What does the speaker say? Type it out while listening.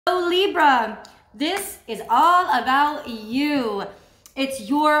So Libra, this is all about you. It's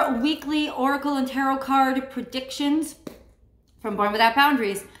your weekly Oracle and Tarot card predictions from Born Without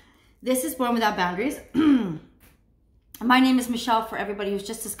Boundaries. This is Born Without Boundaries. My name is Michelle. For everybody who's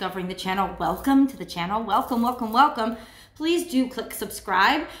just discovering the channel, welcome to the channel. Welcome, welcome, welcome. Please do click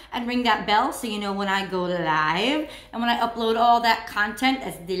subscribe and ring that bell so you know when I go live and when I upload all that content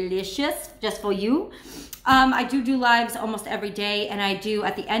that's delicious just for you. I do lives almost every day, and I do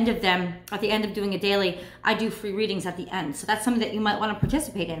at the end of them, at the end of doing a daily, I do free readings at the end. So that's something that you might want to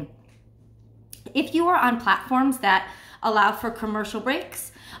participate in. If you are on platforms that allow for commercial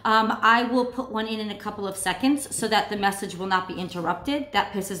breaks, I will put one in a couple of seconds so that the message will not be interrupted.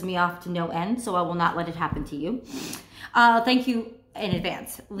 That pisses me off to no end, so I will not let it happen to you. Thank you in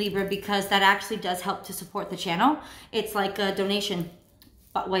advance, Libra, because that actually does help to support the channel. It's like a donation,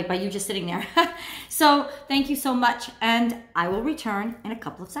 but wait, by you just sitting there. So thank you so much, and I will return in a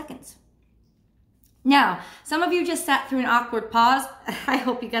couple of seconds. Now, some of you just sat through an awkward pause. I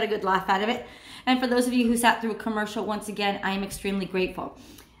hope you got a good laugh out of it. And for those of you who sat through a commercial, once again, I am extremely grateful.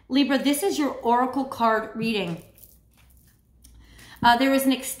 Libra, this is your Oracle card reading. There is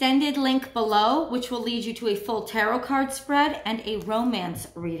an extended link below, which will lead you to a full tarot card spread and a romance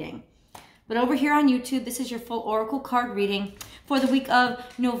reading. But over here on YouTube, this is your full Oracle card reading for the week of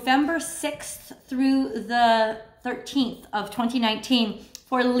November 6th through the 13th of 2019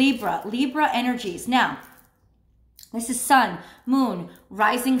 for Libra, Libra energies. Now, this is sun, moon,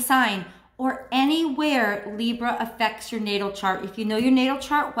 rising sign, or anywhere Libra affects your natal chart. If you know your natal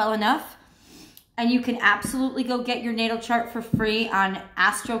chart well enough, and you can absolutely go get your natal chart for free on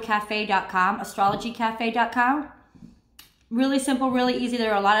astrocafe.com, astrologycafe.com. Really simple, really easy.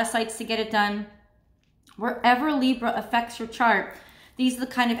 There are a lot of sites to get it done. Wherever Libra affects your chart, these are the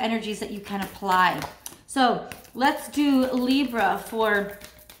kind of energies that you can apply. So let's do Libra for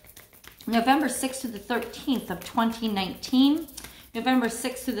November 6th to the 13th of 2019. November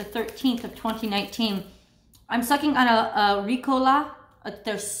 6th to the 13th of 2019. I'm sucking on a Ricola.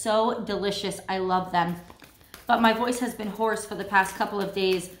 They're so delicious. I love them. But my voice has been hoarse for the past couple of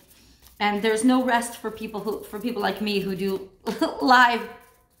days, and there's no rest for people like me who do live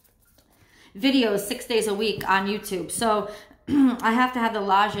videos 6 days a week on YouTube. So I have to have the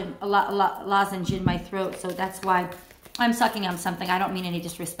lozenge in my throat. So that's why I'm sucking on something. I don't mean any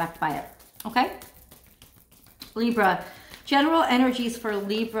disrespect by it. Okay? Libra. General energies for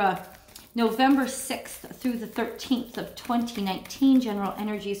Libra, November 6th through the 13th of 2019. General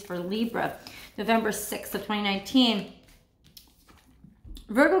energies for Libra, November 6th of 2019.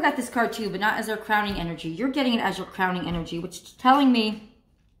 Virgo got this card too, but not as their crowning energy. You're getting it as your crowning energy, which is telling me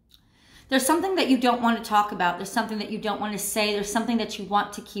there's something that you don't want to talk about. There's something that you don't want to say. There's something that you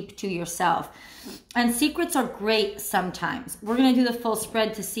want to keep to yourself. And secrets are great sometimes. We're going to do the full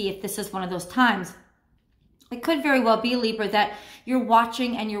spread to see if this is one of those times. It could very well be, Libra, that you're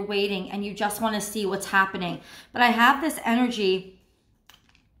watching and you're waiting and you just want to see what's happening. But I have this energy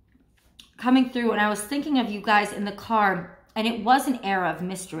coming through, and I was thinking of you guys in the car, and it was an air of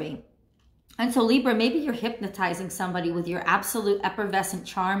mystery. And so, Libra, maybe you're hypnotizing somebody with your absolute effervescent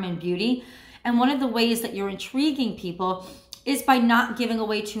charm and beauty. And one of the ways that you're intriguing people is by not giving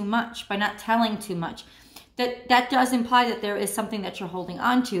away too much, by not telling too much. That does imply that there is something that you're holding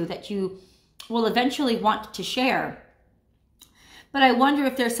on to, that you will eventually want to share. But I wonder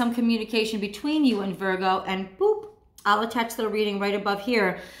if there's some communication between you and Virgo, and boop, I'll attach the reading right above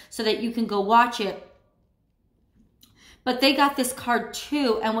here so that you can go watch it. But they got this card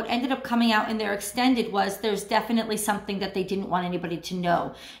too, and what ended up coming out in their extended was there's definitely something that they didn't want anybody to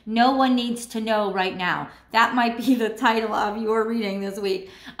know. No one needs to know right now. That might be the title of your reading this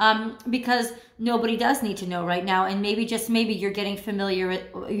week, because nobody does need to know right now, and maybe, just maybe, you're getting familiar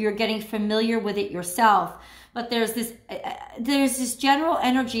with it yourself. But there's this general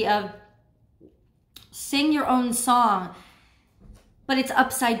energy of sing your own song, but it's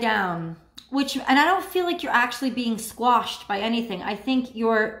upside down. And I don't feel like you're actually being squashed by anything. I think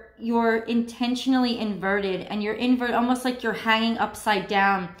you're intentionally inverted, and you're almost like you're hanging upside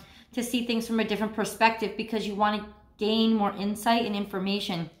down to see things from a different perspective because you want to gain more insight and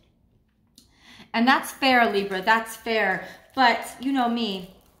information. And that's fair, Libra, that's fair. But you know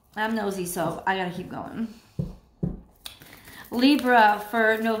me, I'm nosy, so I gotta keep going. Libra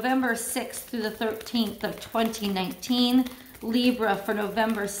for November 6th through the 13th of 2019. Libra for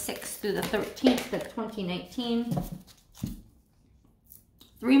November 6th through the 13th of 2019.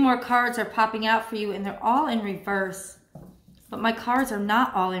 3 more cards are popping out for you, and they're all in reverse. But my cards are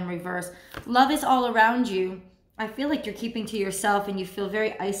not all in reverse. Love is all around you. I feel like you're keeping to yourself and you feel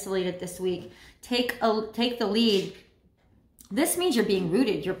very isolated this week. Take the lead This means you're being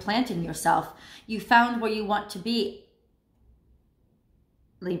rooted. You're planting yourself. You found where you want to be,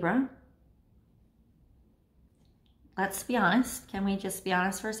 Libra. Let's be honest. Can we just be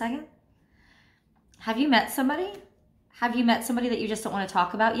honest for a second? Have you met somebody? Have you met somebody that you just don't want to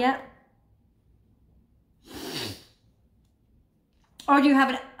talk about yet? Or do you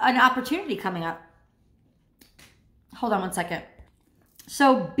have an opportunity coming up? Hold on one second.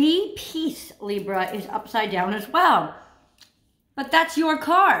 So be peace, Libra, is upside down as well. But that's your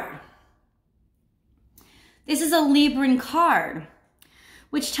card. This is a Libran card,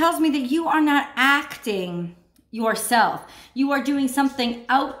 which tells me that you are not acting yourself. You are doing something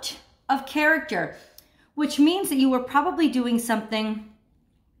out of character, which means that you were probably doing something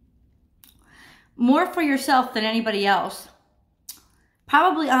more for yourself than anybody else.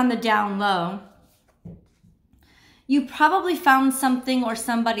 Probably on the down low. You probably found something or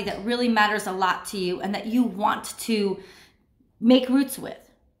somebody that really matters a lot to you and that you want to make roots with,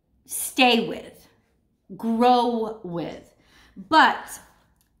 stay with, grow with. But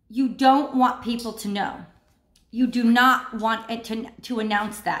you don't want people to know. You do not want it to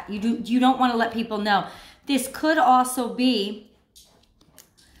announce that. You don't want to let people know. This could also be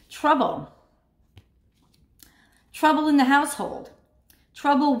trouble. Trouble in the household.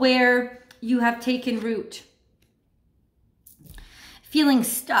 Trouble where you have taken root. Feeling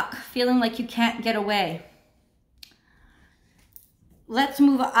stuck, feeling like you can't get away. Let's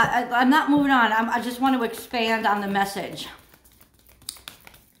move on. I'm not moving on. I just want to expand on the message.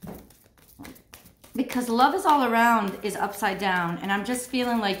 Because love is all around is upside down. And I'm just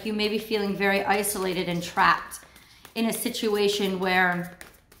feeling like you may be feeling very isolated and trapped in a situation where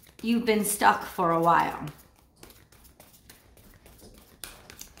you've been stuck for a while.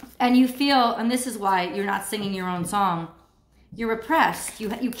 And you feel, and this is why you're not singing your own song, you're repressed.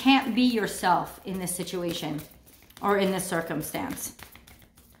 You can't be yourself in this situation or in this circumstance.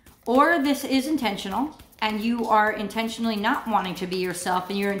 Or this is intentional and you are intentionally not wanting to be yourself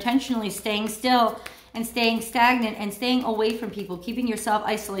and you're intentionally staying still and staying stagnant and staying away from people, keeping yourself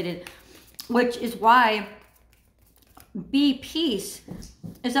isolated, which is why be peace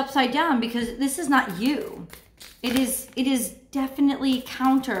is upside down, because this is not you. It is definitely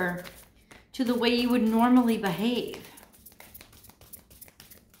counter to the way you would normally behave.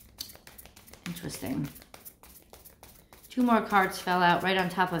 Interesting. Two more cards fell out right on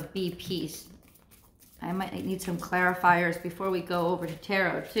top of be peace. I might need some clarifiers before we go over to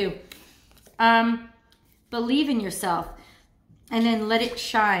tarot too. Believe in yourself and then let it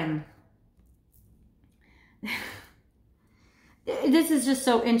shine. This is just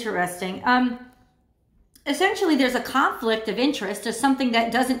so interesting. Essentially, there's a conflict of interest. There's something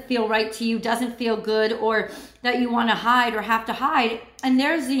that doesn't feel right to you, doesn't feel good, or that you want to hide or have to hide. And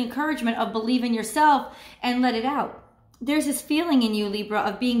there's the encouragement of believe in yourself and let it out. There's this feeling in you, Libra,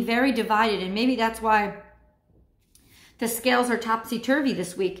 of being very divided. And maybe that's why the scales are topsy-turvy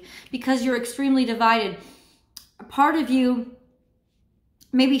this week, because you're extremely divided. A part of you,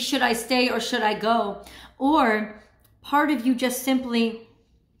 maybe should I stay or should I go? Or part of you just simply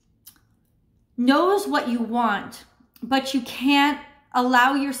knows what you want, but you can't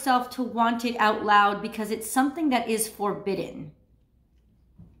allow yourself to want it out loud because it's something that is forbidden,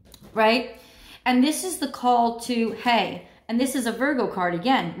 right? And this is the call to, hey, and this is a Virgo card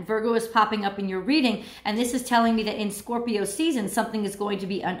again. Virgo is popping up in your reading, and this is telling me that in Scorpio season, something is going to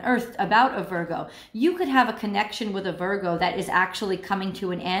be unearthed about a Virgo. You could have a connection with a Virgo that is actually coming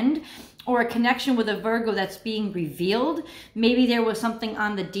to an end, or a connection with a Virgo that's being revealed. Maybe there was something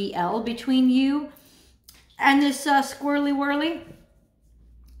on the DL between you and this squirrely whirly.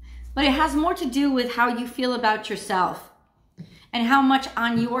 But it has more to do with how you feel about yourself and how much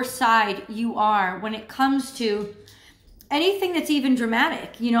on your side you are when it comes to anything that's even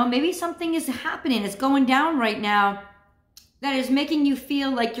dramatic. You know, maybe something is happening, it's going down right now that is making you feel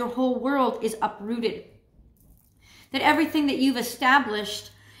like your whole world is uprooted. That everything that you've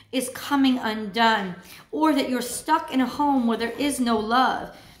established is coming undone, or that you're stuck in a home where there is no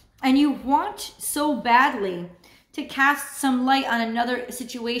love and you want so badly to cast some light on another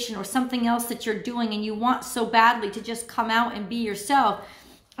situation or something else that you're doing, and you want so badly to just come out and be yourself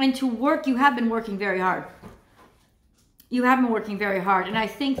and to work. You have been working very hard. You have been working very hard, and I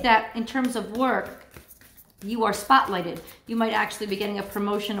think that in terms of work, you are spotlighted. You might actually be getting a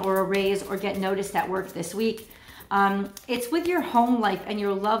promotion or a raise or get noticed at work this week. It's with your home life and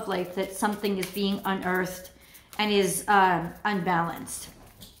your love life that something is being unearthed and is unbalanced.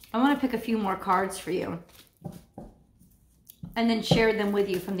 I want to pick a few more cards for you and then share them with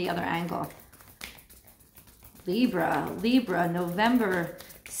you from the other angle. Libra, November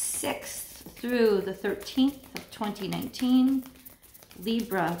 6th through the 13th of 2019.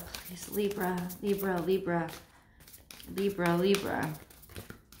 Libra, please, Libra, Libra, Libra, Libra, Libra.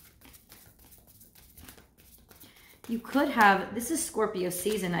 You could have, this is Scorpio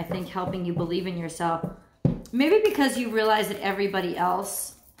season, I think, helping you believe in yourself. Maybe because you realize that everybody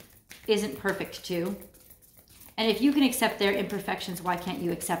else isn't perfect too. And if you can accept their imperfections, why can't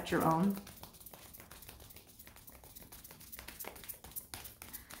you accept your own?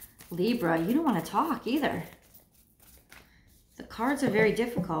 Libra, you don't want to talk either. The cards are very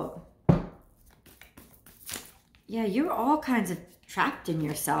difficult. Yeah, you're all kinds of trapped in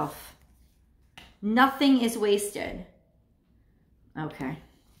yourself. Nothing is wasted. Okay,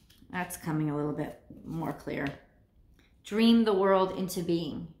 that's coming a little bit more clear. Dream the world into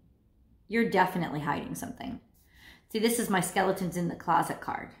being. You're definitely hiding something. See, this is my skeletons in the closet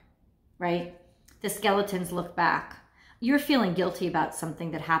card, right? The skeletons look back. You're feeling guilty about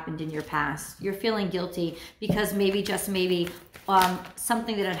something that happened in your past. You're feeling guilty because maybe, just maybe,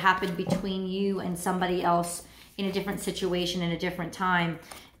 something that had happened between you and somebody else in a different situation, in a different time.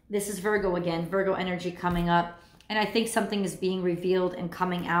 This is Virgo again, Virgo energy coming up. And I think something is being revealed and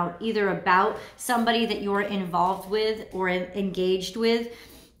coming out, either about somebody that you're involved with or engaged with,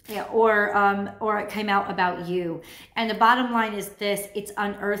 or it came out about you. And the bottom line is this: it's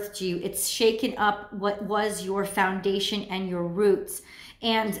unearthed you. It's shaken up what was your foundation and your roots.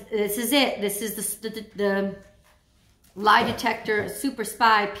 And this is it. This is the lie detector, super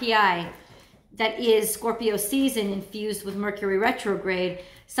spy, PI, that is Scorpio season infused with Mercury retrograde.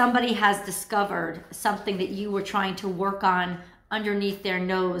 Somebody has discovered something that you were trying to work on underneath their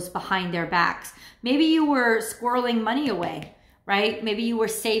nose, behind their backs. Maybe you were squirreling money away, right? Maybe you were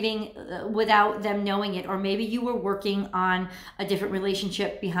saving without them knowing it, or maybe you were working on a different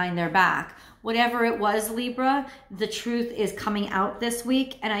relationship behind their back. Whatever it was, Libra, the truth is coming out this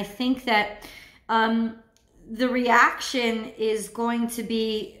week. And I think that the reaction is going to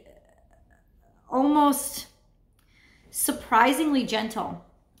be almost surprisingly gentle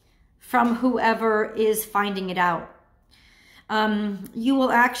from whoever is finding it out. You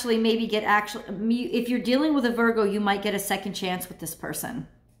will actually maybe get if you're dealing with a Virgo, you might get a second chance with this person.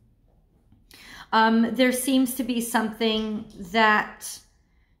 There seems to be something that,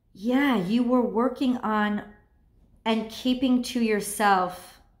 yeah, you were working on and keeping to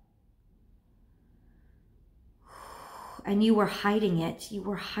yourself, and you were hiding it. You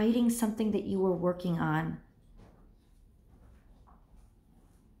were hiding something that you were working on.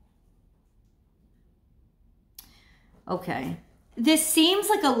 Okay. This seems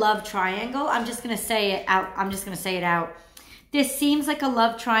like a love triangle. I'm just going to say it out. I'm just going to say it out. This seems like a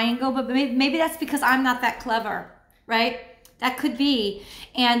love triangle, but maybe that's because I'm not that clever, right? That could be.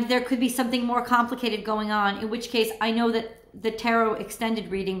 And there could be something more complicated going on, in which case I know that the tarot extended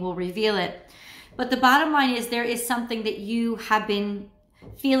reading will reveal it. But the bottom line is there is something that you have been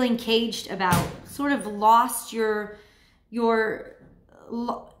feeling caged about, sort of lost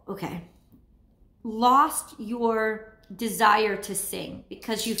lost your desire to sing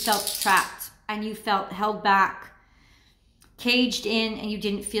because you felt trapped and you felt held back, caged in, and you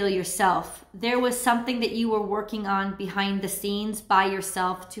didn't feel yourself. There was something that you were working on behind the scenes by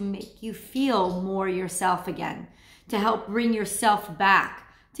yourself to make you feel more yourself again, to help bring yourself back,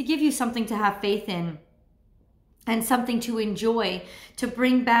 to give you something to have faith in and something to enjoy, to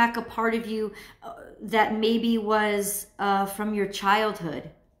bring back a part of you that maybe was from your childhood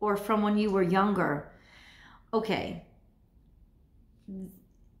or from when you were younger. Okay.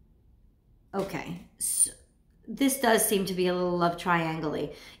 So this does seem to be a little love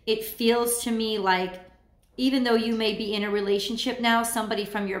triangle-y. It feels to me like even though you may be in a relationship now, somebody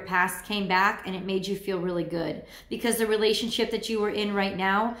from your past came back and it made you feel really good because the relationship that you were in right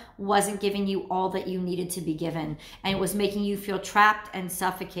now wasn't giving you all that you needed to be given, and it was making you feel trapped and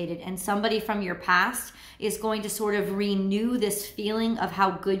suffocated. And somebody from your past is going to sort of renew this feeling of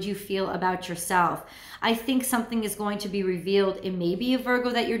how good you feel about yourself. I think something is going to be revealed. It may be a Virgo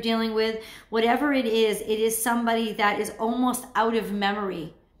that you're dealing with. Whatever it is somebody that is almost out of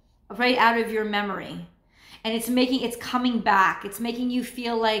memory, right out of your memory. And it's coming back. It's making you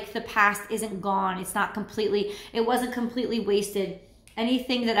feel like the past isn't gone. It's not completely, it wasn't completely wasted.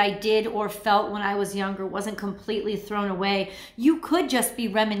 Anything that I did or felt when I was younger wasn't completely thrown away. You could just be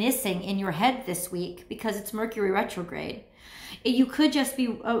reminiscing in your head this week because it's Mercury retrograde. You could just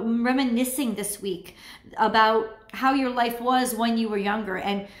be reminiscing this week about how your life was when you were younger.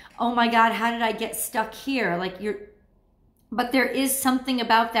 And, oh my God, how did I get stuck here? But there is something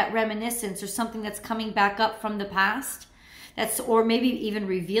about that reminiscence or something that's coming back up from the past, or maybe even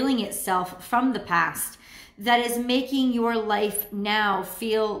revealing itself from the past, that is making your life now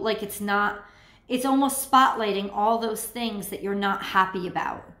feel like it's not it's almost spotlighting all those things that you're not happy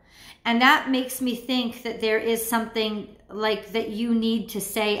about. And that makes me think that there is something like that you need to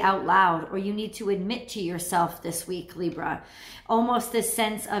say out loud, or you need to admit to yourself this week, Libra. Almost this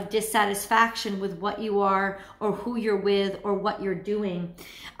sense of dissatisfaction with what you are, or who you're with, or what you're doing.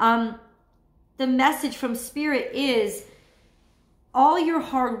 The message from Spirit is all your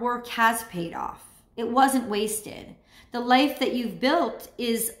hard work has paid off. It wasn't wasted. The life that you've built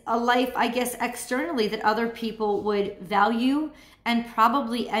is a life, I guess, externally that other people would value and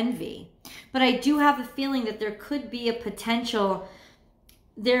probably envy. But I do have a feeling that there could be a potential,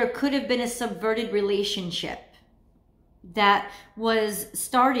 there could have been a subverted relationship that was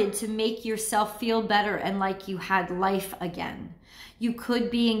started to make yourself feel better and like you had life again. You could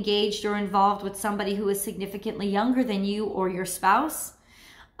be engaged or involved with somebody who is significantly younger than you or your spouse.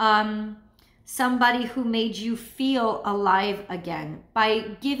 Somebody who made you feel alive again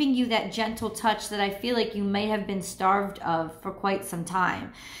by giving you that gentle touch that I feel like you may have been starved of for quite some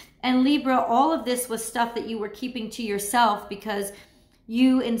time. And Libra, all of this was stuff that you were keeping to yourself because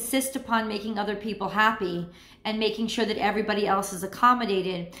you insist upon making other people happy and making sure that everybody else is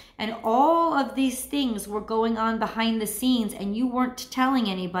accommodated. And all of these things were going on behind the scenes and you weren't telling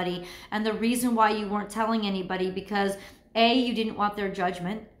anybody. And the reason why you weren't telling anybody, because A, you didn't want their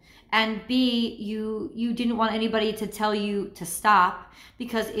judgment. And B, you didn't want anybody to tell you to stop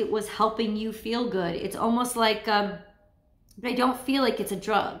because it was helping you feel good. It's almost like, I don't feel like it's a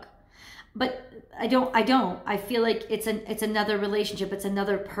drug, but I feel like it's another relationship. It's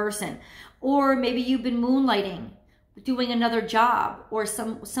another person. Or maybe you've been moonlighting, doing another job or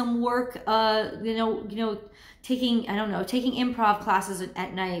some work, taking improv classes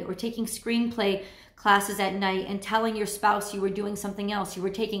at night, or taking screenplay classes at night and telling your spouse you were doing something else. You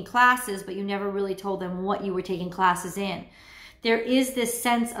were taking classes, but you never really told them what you were taking classes in. There is this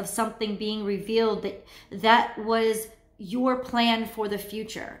sense of something being revealed that was your plan for the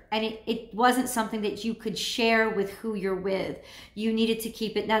future. And it wasn't something that you could share with who you're with. You needed to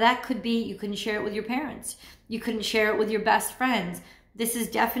keep it. Now that could be, you couldn't share it with your parents. You couldn't share it with your best friends. This is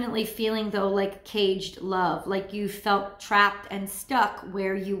definitely feeling though like caged love, like you felt trapped and stuck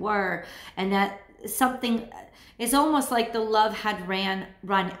where you were. And that something is almost like the love had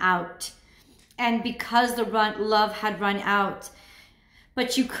run out. And because the love had run out,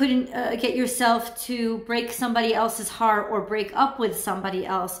 but you couldn't get yourself to break somebody else's heart or break up with somebody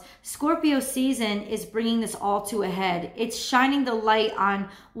else. Scorpio season is bringing this all to a head. It's shining the light on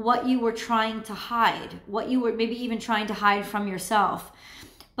what you were trying to hide, what you were maybe even trying to hide from yourself.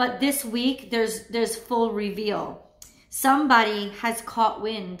 But this week, there's full reveal. Somebody has caught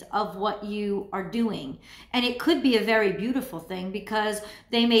wind of what you are doing. And it could be a very beautiful thing because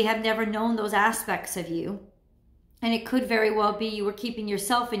they may have never known those aspects of you. And it could very well be you were keeping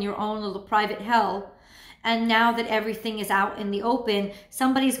yourself in your own little private hell. And now that everything is out in the open,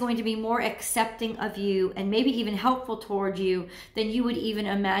 somebody's going to be more accepting of you and maybe even helpful toward you than you would even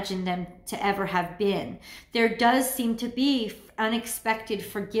imagine them to ever have been. There does seem to be unexpected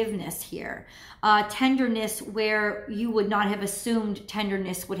forgiveness here. Tenderness where you would not have assumed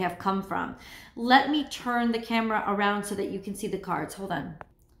tenderness would have come from. Let me turn the camera around so that you can see the cards. Hold on.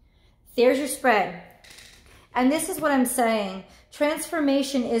 There's your spread. And this is what I'm saying.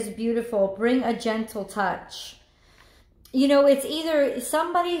 Transformation is beautiful. Bring a gentle touch. You know, it's either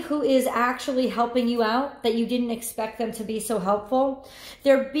somebody who is actually helping you out that you didn't expect them to be so helpful.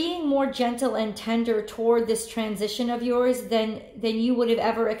 They're being more gentle and tender toward this transition of yours than you would have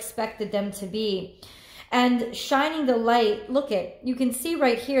ever expected them to be. And shining the light, you can see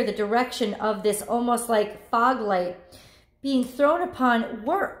right here the direction of this almost like fog light being thrown upon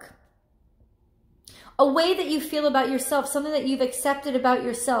work. A way that you feel about yourself, something that you've accepted about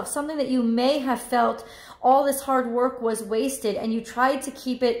yourself, something that you may have felt all this hard work was wasted and you tried to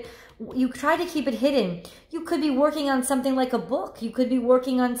keep it hidden. You could be working on something like a book. You could be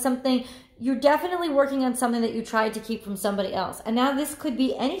working on something, you're definitely working on something that you tried to keep from somebody else. And now this could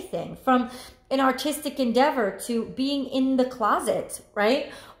be anything from an artistic endeavor to being in the closet,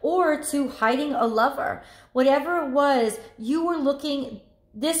 right? Or to hiding a lover. Whatever it was, you were looking.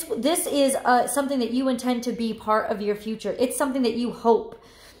 This is something that you intend to be part of your future. It's something that you hope.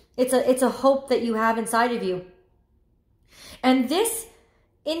 It's a hope that you have inside of you. And this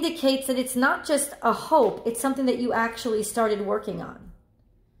indicates that it's not just a hope. It's something that you actually started working on.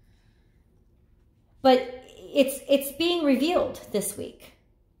 But it's being revealed this week.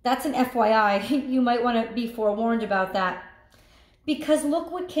 That's an FYI. You might want to be forewarned about that. Because look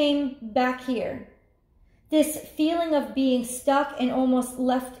what came back here. This feeling of being stuck and almost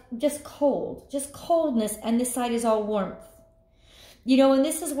left just cold, just coldness, and this side is all warmth. You know, and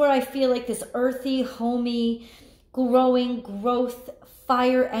this is where I feel like this earthy, homey, growing, growth,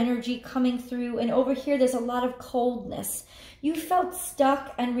 fire energy coming through. And over here, there's a lot of coldness. You felt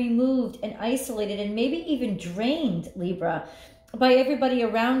stuck and removed and isolated and maybe even drained, Libra, by everybody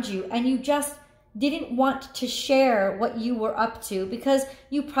around you. And you just didn't want to share what you were up to because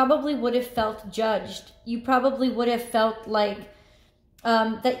you probably would have felt judged. You probably would have felt like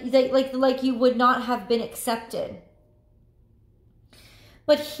like you would not have been accepted.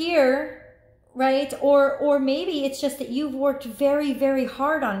 But here, right, or maybe it's just that you've worked very, very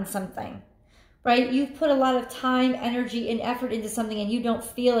hard on something, right? You've put a lot of time, energy, and effort into something and you don't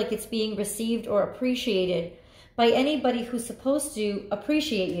feel like it's being received or appreciated by anybody who's supposed to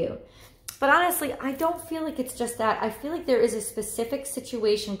appreciate you. But honestly, I don't feel like it's just that. I feel like there is a specific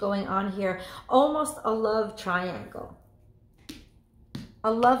situation going on here, almost a love triangle.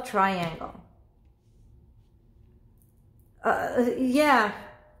 A love triangle. Yeah.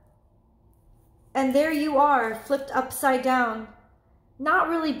 And there you are, flipped upside down, not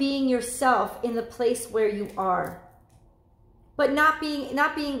really being yourself in the place where you are. But not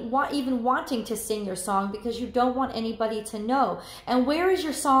even wanting to sing your song because you don't want anybody to know. And where is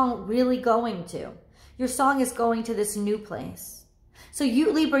your song really going to? Your song is going to this new place. So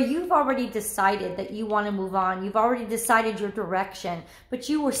you, Libra, you've already decided that you want to move on. You've already decided your direction, but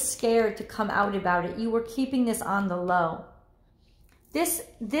you were scared to come out about it. You were keeping this on the low.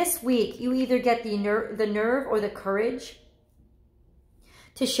 This week, you either get the nerve or the courage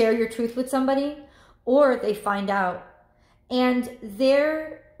to share your truth with somebody, or they find out. And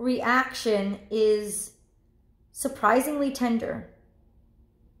their reaction is surprisingly tender.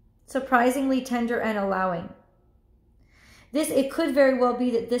 Surprisingly tender and allowing. It could very well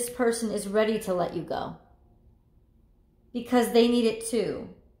be that this person is ready to let you go because they need it too.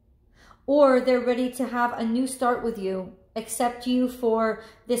 Or they're ready to have a new start with you, accept you for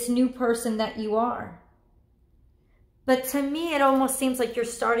this new person that you are. But to me, it almost seems like you're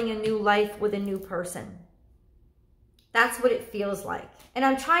starting a new life with a new person. That's what it feels like. And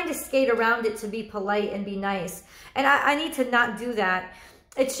I'm trying to skate around it to be polite and be nice. And I need to not do that.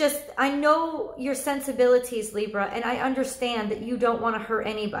 It's just, I know your sensibilities, Libra, and I understand that you don't want to hurt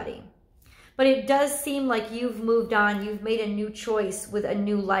anybody. But it does seem like you've moved on. You've made a new choice with a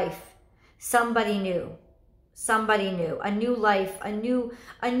new life. Somebody new. Somebody new. A new life. A new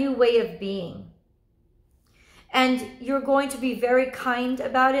way of being. And you're going to be very kind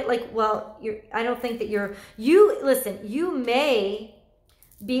about it. Like, well, I don't think that listen, you may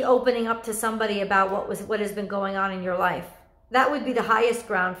be opening up to somebody about what has been going on in your life. That would be the highest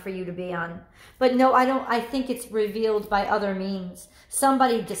ground for you to be on. But no, I think it's revealed by other means.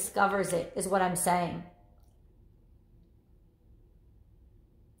 Somebody discovers it, is what I'm saying.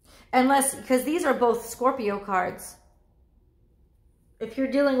 Because these are both Scorpio cards. If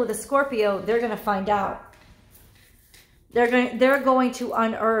you're dealing with a Scorpio, they're going to find out. They're going to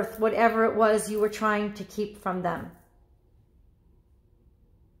unearth whatever it was you were trying to keep from them.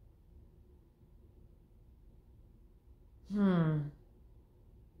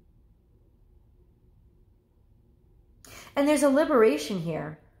 And there's a liberation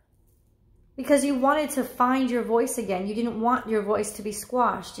here. Because you wanted to find your voice again. You didn't want your voice to be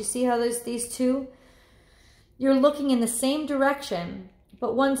squashed. You see how there's these two? You're looking in the same direction,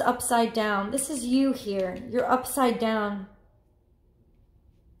 but one's upside down. This is you here. You're upside down.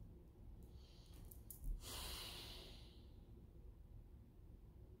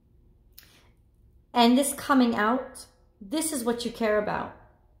 And this coming out, this is what you care about.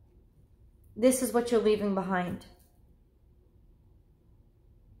 This is what you're leaving behind.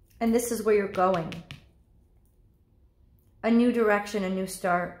 And this is where you're going. A new direction, a new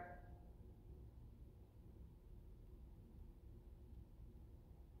start.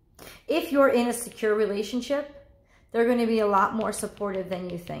 If you're in a secure relationship, they're going to be a lot more supportive than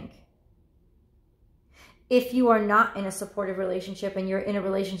you think. If you are not in a supportive relationship and you're in a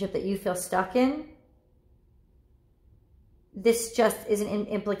relationship that you feel stuck in, this just is an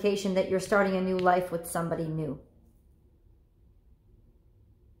implication that you're starting a new life with somebody new.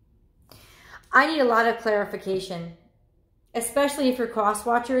 I need a lot of clarification, especially if you're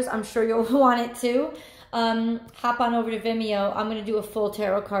cross-watchers. I'm sure you'll want it too. Hop on over to Vimeo. I'm going to do a full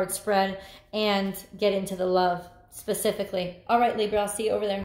tarot card spread and get into the love specifically. All right, Libra, I'll see you over there.